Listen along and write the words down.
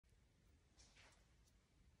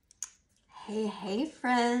Hey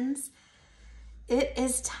friends. It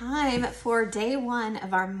is time for day one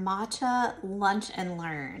of our matcha lunch and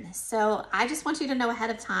learn. So I just want you to know ahead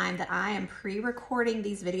of time that I am pre-recording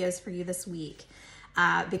these videos for you this week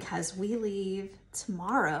because we leave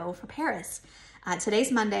tomorrow for Paris.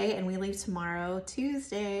 Today's Monday and we leave tomorrow,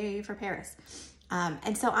 Tuesday, for Paris.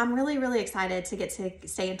 And so I'm really excited to get to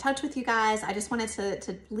stay in touch with you guys. I just wanted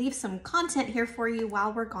to leave some content here for you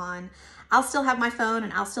while we're gone. I'll still have my phone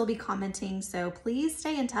and I'll still be commenting, so please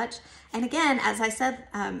stay in touch. And again, as I said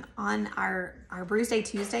on our Bruise Day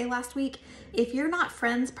Tuesday last week, if you're not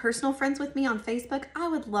personal friends with me on Facebook, I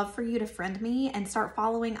would love for you to friend me and start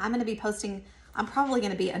following. I'm gonna be posting, I'm probably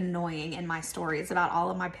gonna be annoying in my stories about all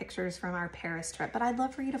of my pictures from our Paris trip, but I'd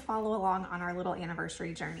love for you to follow along on our little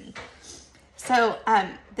anniversary journey. So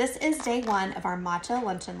this is day one of our matcha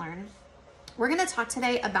lunch and learn. We're gonna talk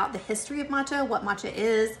today about the history of matcha, what matcha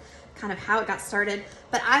is, kind of how it got started.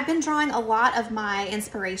 But I've been drawing a lot of my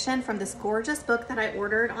inspiration from this gorgeous book that I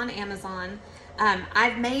ordered on Amazon.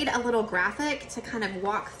 I've made a little graphic to kind of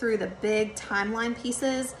walk through the big timeline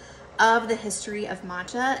pieces of the history of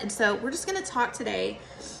matcha. And so we're just gonna talk today.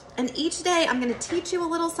 And each day I'm gonna teach you a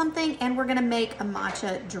little something and we're gonna make a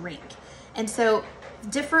matcha drink. And so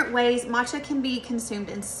different ways, matcha can be consumed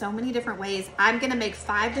in so many different ways. I'm gonna make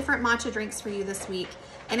 5 different matcha drinks for you this week,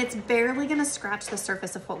 and it's barely gonna scratch the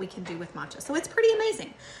surface of what we can do with matcha. So it's pretty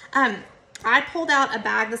amazing. I pulled out a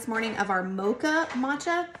bag this morning of our mocha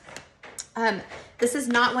matcha. This is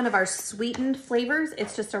not one of our sweetened flavors.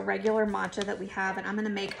 It's just a regular matcha that we have, and I'm gonna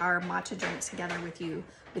make our matcha drink together with you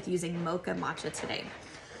with using mocha matcha today.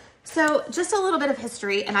 So just a little bit of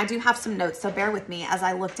history, and I do have some notes, so bear with me as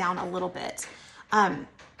I look down a little bit.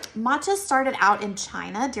 Matcha started out in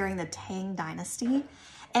China during the Tang Dynasty,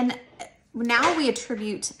 and now we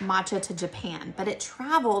attribute matcha to Japan, but it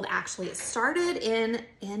traveled, actually, it started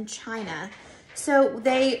in China. So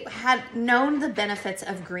they had known the benefits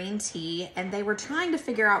of green tea, and they were trying to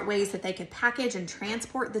figure out ways that they could package and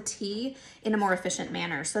transport the tea in a more efficient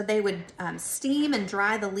manner. So they would steam and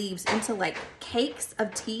dry the leaves into like cakes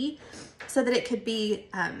of tea so that it could be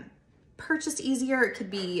purchased easier, it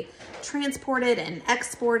could be transported and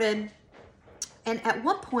exported. And at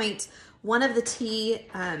one point, one of the tea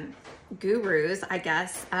gurus, I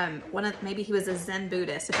guess, maybe he was a Zen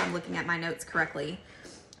Buddhist, if I'm looking at my notes correctly,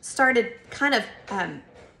 started kind of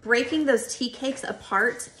breaking those tea cakes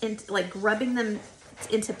apart and like grubbing them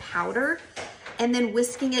into powder and then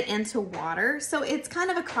whisking it into water. So it's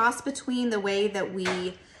kind of a cross between the way that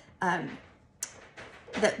we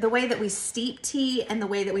the way that we steep tea and the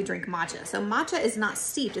way that we drink matcha. So matcha is not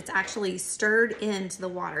steeped, it's actually stirred into the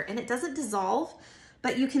water, and it doesn't dissolve,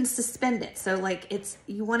 but you can suspend it. So like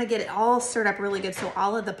you wanna get it all stirred up really good so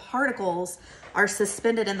all of the particles are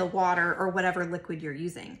suspended in the water or whatever liquid you're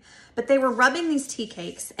using. But they were rubbing these tea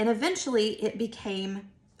cakes, and eventually it became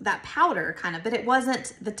that powder kind of, but it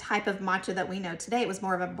wasn't the type of matcha that we know today. It was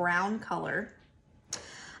more of a brown color.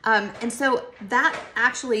 And so that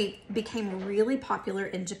actually became really popular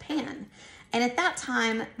in Japan. And at that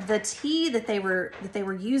time, the tea that they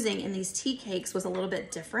were using in these tea cakes was a little bit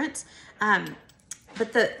different.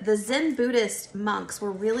 But the Zen Buddhist monks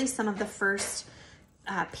were really some of the first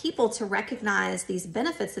people to recognize these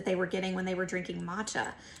benefits that they were getting when they were drinking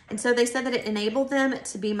matcha. And so they said that it enabled them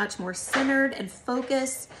to be much more centered and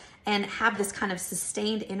focused and have this kind of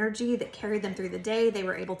sustained energy that carried them through the day. They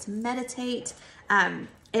were able to meditate.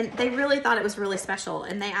 And they really thought it was really special.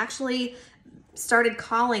 And they actually started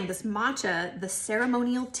calling this matcha the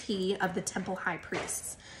ceremonial tea of the temple high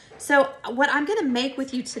priests. So what I'm gonna make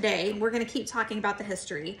with you today, we're gonna keep talking about the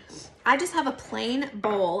history. I just have a plain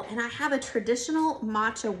bowl and I have a traditional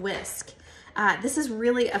matcha whisk. This is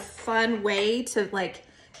really a fun way to like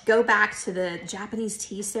go back to the Japanese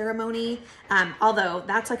tea ceremony. Although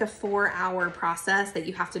that's like a 4-hour process that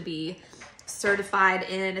you have to be certified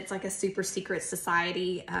in. It's like a super secret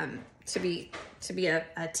society to be a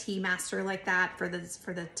tea master like that for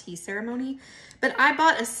the tea ceremony. But I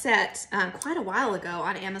bought a set quite a while ago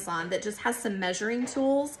on Amazon that just has some measuring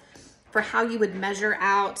tools for how you would measure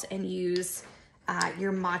out and use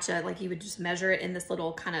your matcha. Like you would just measure it in this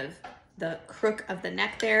little kind of the crook of the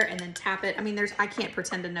neck there and then tap it. I mean, I can't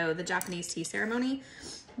pretend to know the Japanese tea ceremony,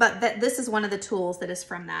 but this is one of the tools that is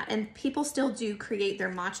from that. And people still do create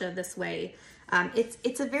their matcha this way.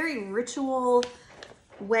 It's a very ritualistic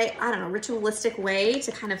way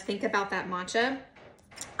to kind of think about that matcha.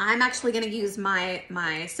 I'm actually gonna use my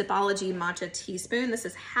Sipology matcha teaspoon. This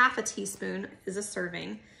is half a teaspoon is a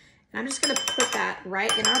serving. And I'm just gonna put that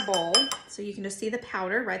right in our bowl. So you can just see the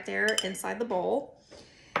powder right there inside the bowl.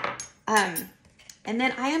 And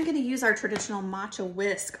then I am going to use our traditional matcha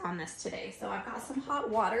whisk on this today. So I've got some hot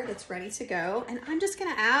water that's ready to go. And I'm just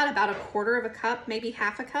going to add about 1/4 cup, maybe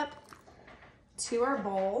half a cup to our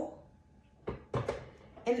bowl.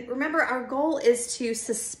 And remember, our goal is to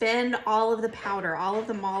suspend all of the powder, all of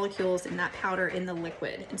the molecules in that powder in the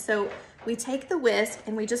liquid. And so we take the whisk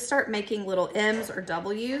and we just start making little M's or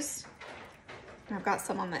W's. And I've got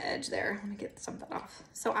some on the edge there. Let me get some of that off.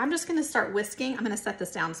 So I'm just gonna start whisking. I'm gonna set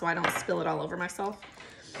this down so I don't spill it all over myself.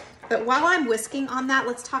 But while I'm whisking on that,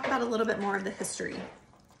 let's talk about a little bit more of the history.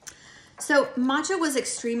 So matcha was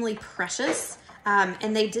extremely precious,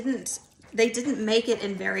 and they didn't make it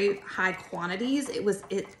in very high quantities. It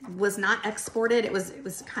was not exported. It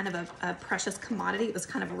was kind of a precious commodity. It was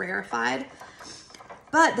kind of rarefied.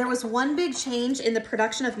 But there was one big change in the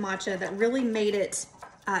production of matcha that really made it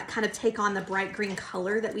kind of take on the bright green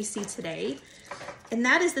color that we see today. And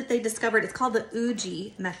that is that they discovered, it's called the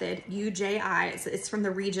Uji method, U-J-I. It's from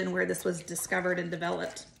the region where this was discovered and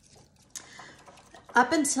developed.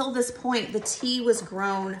 Up until this point, the tea was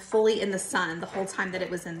grown fully in the sun the whole time that it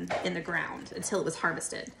was in the ground until it was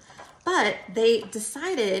harvested. But they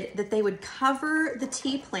decided that they would cover the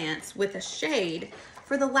tea plants with a shade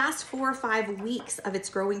for the last 4 or 5 weeks of its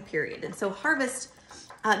growing period. And so harvest,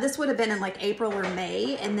 this would have been in like April or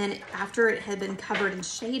May. And then after it had been covered and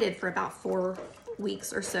shaded for about 4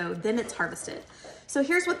 weeks or so, then it's harvested. So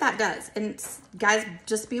here's what that does. And guys,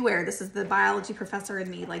 just be aware, this is the biology professor in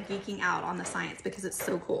me like geeking out on the science because it's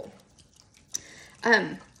so cool.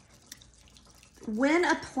 When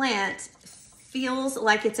a plant feels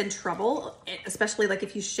like it's in trouble, especially like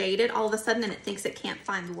if you shade it all of a sudden and it thinks it can't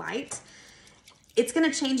find light, it's going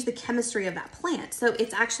to change the chemistry of that plant. So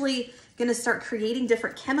it's actually going to start creating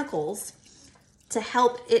different chemicals to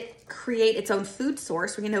help it create its own food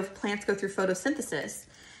source. We know plants go through photosynthesis.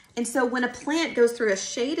 And so when a plant goes through a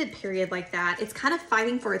shaded period like that, it's kind of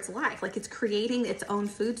fighting for its life, like it's creating its own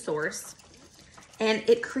food source. And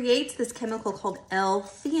it creates this chemical called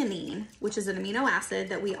L-theanine, which is an amino acid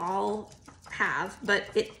that we all have, but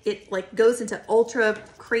it like goes into ultra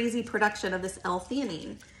crazy production of this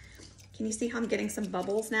L-theanine. Can you see how I'm getting some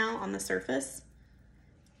bubbles now on the surface?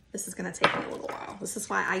 This is gonna take me a little while. This is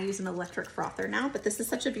why I use an electric frother now, but this is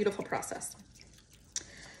such a beautiful process.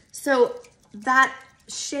 So that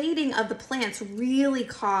shading of the plants really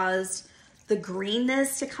caused the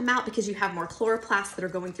greenness to come out because you have more chloroplasts that are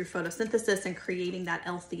going through photosynthesis and creating that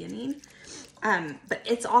L-theanine. But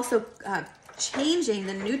it's also changing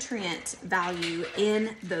the nutrient value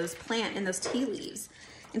in those tea leaves.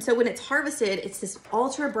 And so when it's harvested, it's this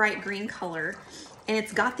ultra bright green color, and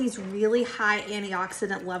it's got these really high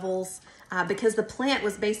antioxidant levels because the plant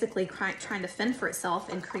was basically trying to fend for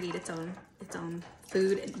itself and create its own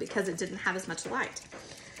food because it didn't have as much light.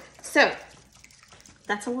 So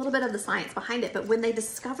that's a little bit of the science behind it. But when they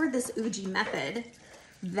discovered this Uji method,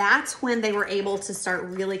 that's when they were able to start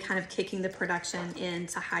really kind of kicking the production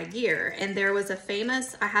into high gear. And there was a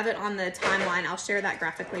famous, I have it on the timeline, I'll share that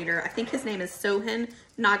graphic later. I think his name is Sohan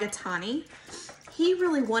Nagatani. He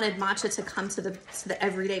really wanted matcha to come to the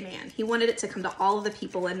everyday man. He wanted it to come to all of the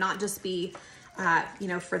people and not just be, you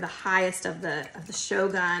know, for the highest of the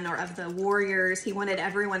shogun or of the warriors. He wanted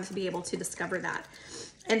everyone to be able to discover that.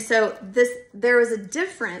 And so there was a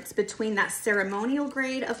difference between that ceremonial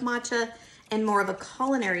grade of matcha and more of a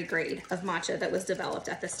culinary grade of matcha that was developed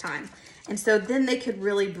at this time. And so then they could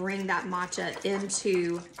really bring that matcha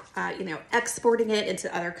into, you know, exporting it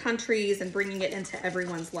into other countries and bringing it into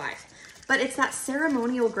everyone's life. But it's that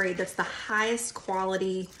ceremonial grade that's the highest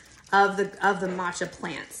quality of the matcha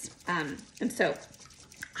plants. And so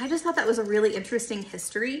I just thought that was a really interesting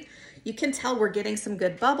history. You can tell we're getting some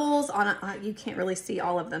good bubbles on you can't really see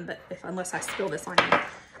all of them, but unless I spill this on you.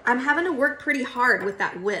 I'm having to work pretty hard with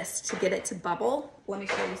that whisk to get it to bubble. Let me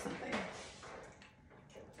show you something.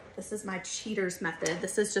 This is my cheater's method.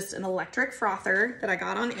 This is just an electric frother that I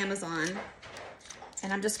got on Amazon.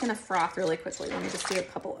 And I'm just gonna froth really quickly. Let me just do a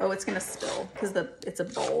couple. Oh, it's gonna spill because it's a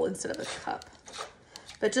bowl instead of a cup.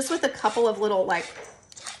 But just with a couple of little like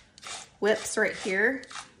whips right here.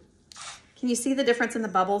 Can you see the difference in the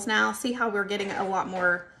bubbles now? See how we're getting a lot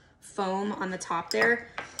more foam on the top there?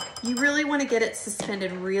 You really want to get it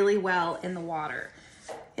suspended really well in the water.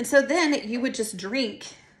 And so then you would just drink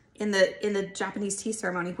in the Japanese tea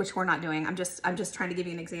ceremony, which we're not doing. I'm just trying to give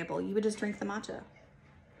you an example. You would just drink the matcha.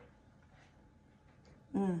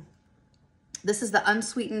 This is the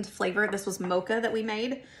unsweetened flavor. This was mocha that we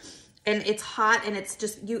made. And it's hot and it's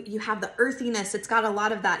just, you have the earthiness. It's got a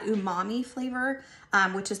lot of that umami flavor,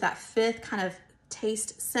 which is that fifth kind of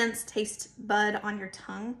taste bud on your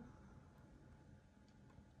tongue.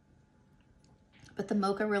 but the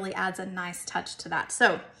mocha really adds a nice touch to that.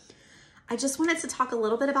 So I just wanted to talk a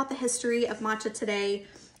little bit about the history of matcha today,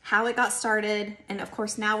 how it got started, and of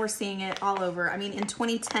course now we're seeing it all over. I mean, in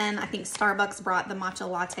 2010, I think Starbucks brought the matcha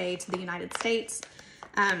latte to the United States,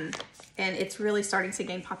 and it's really starting to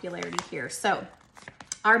gain popularity here. So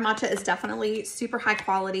our matcha is definitely super high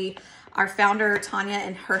quality. Our founder, Tanya,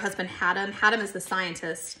 and her husband, Haddam is the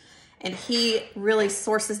scientist, and he really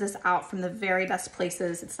sources this out from the very best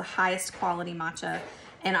places. It's the highest quality matcha.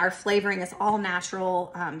 And our flavoring is all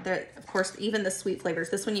natural. Of course, even the sweet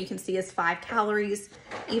flavors. This one you can see is 5 calories.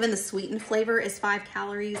 Even the sweetened flavor is 5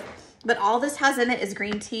 calories. But all this has in it is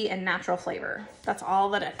green tea and natural flavor. That's all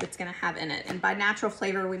that it's gonna have in it. And by natural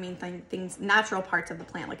flavor, we mean things, natural parts of the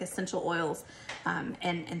plant, like essential oils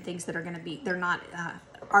and things that are gonna be, they're not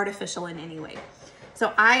artificial in any way.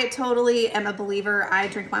 So I totally am a believer. I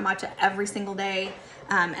drink my matcha every single day.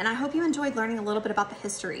 And I hope you enjoyed learning a little bit about the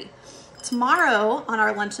history. Tomorrow on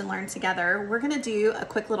our Lunch and Learn Together, we're gonna do a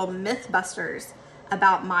quick little Mythbusters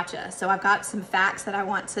about matcha. So I've got some facts that I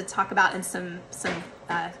want to talk about and some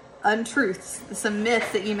untruths, some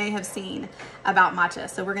myths that you may have seen about matcha.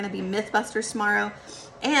 So we're gonna be Mythbusters tomorrow.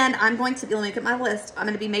 And I'm going to be, let me look at my list, I'm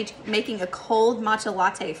gonna be making a cold matcha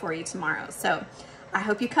latte for you tomorrow. So I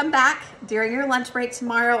hope you come back during your lunch break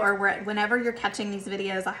tomorrow or whenever you're catching these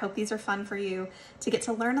videos. I hope these are fun for you to get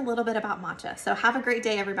to learn a little bit about matcha. So have a great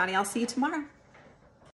day, everybody. I'll see you tomorrow.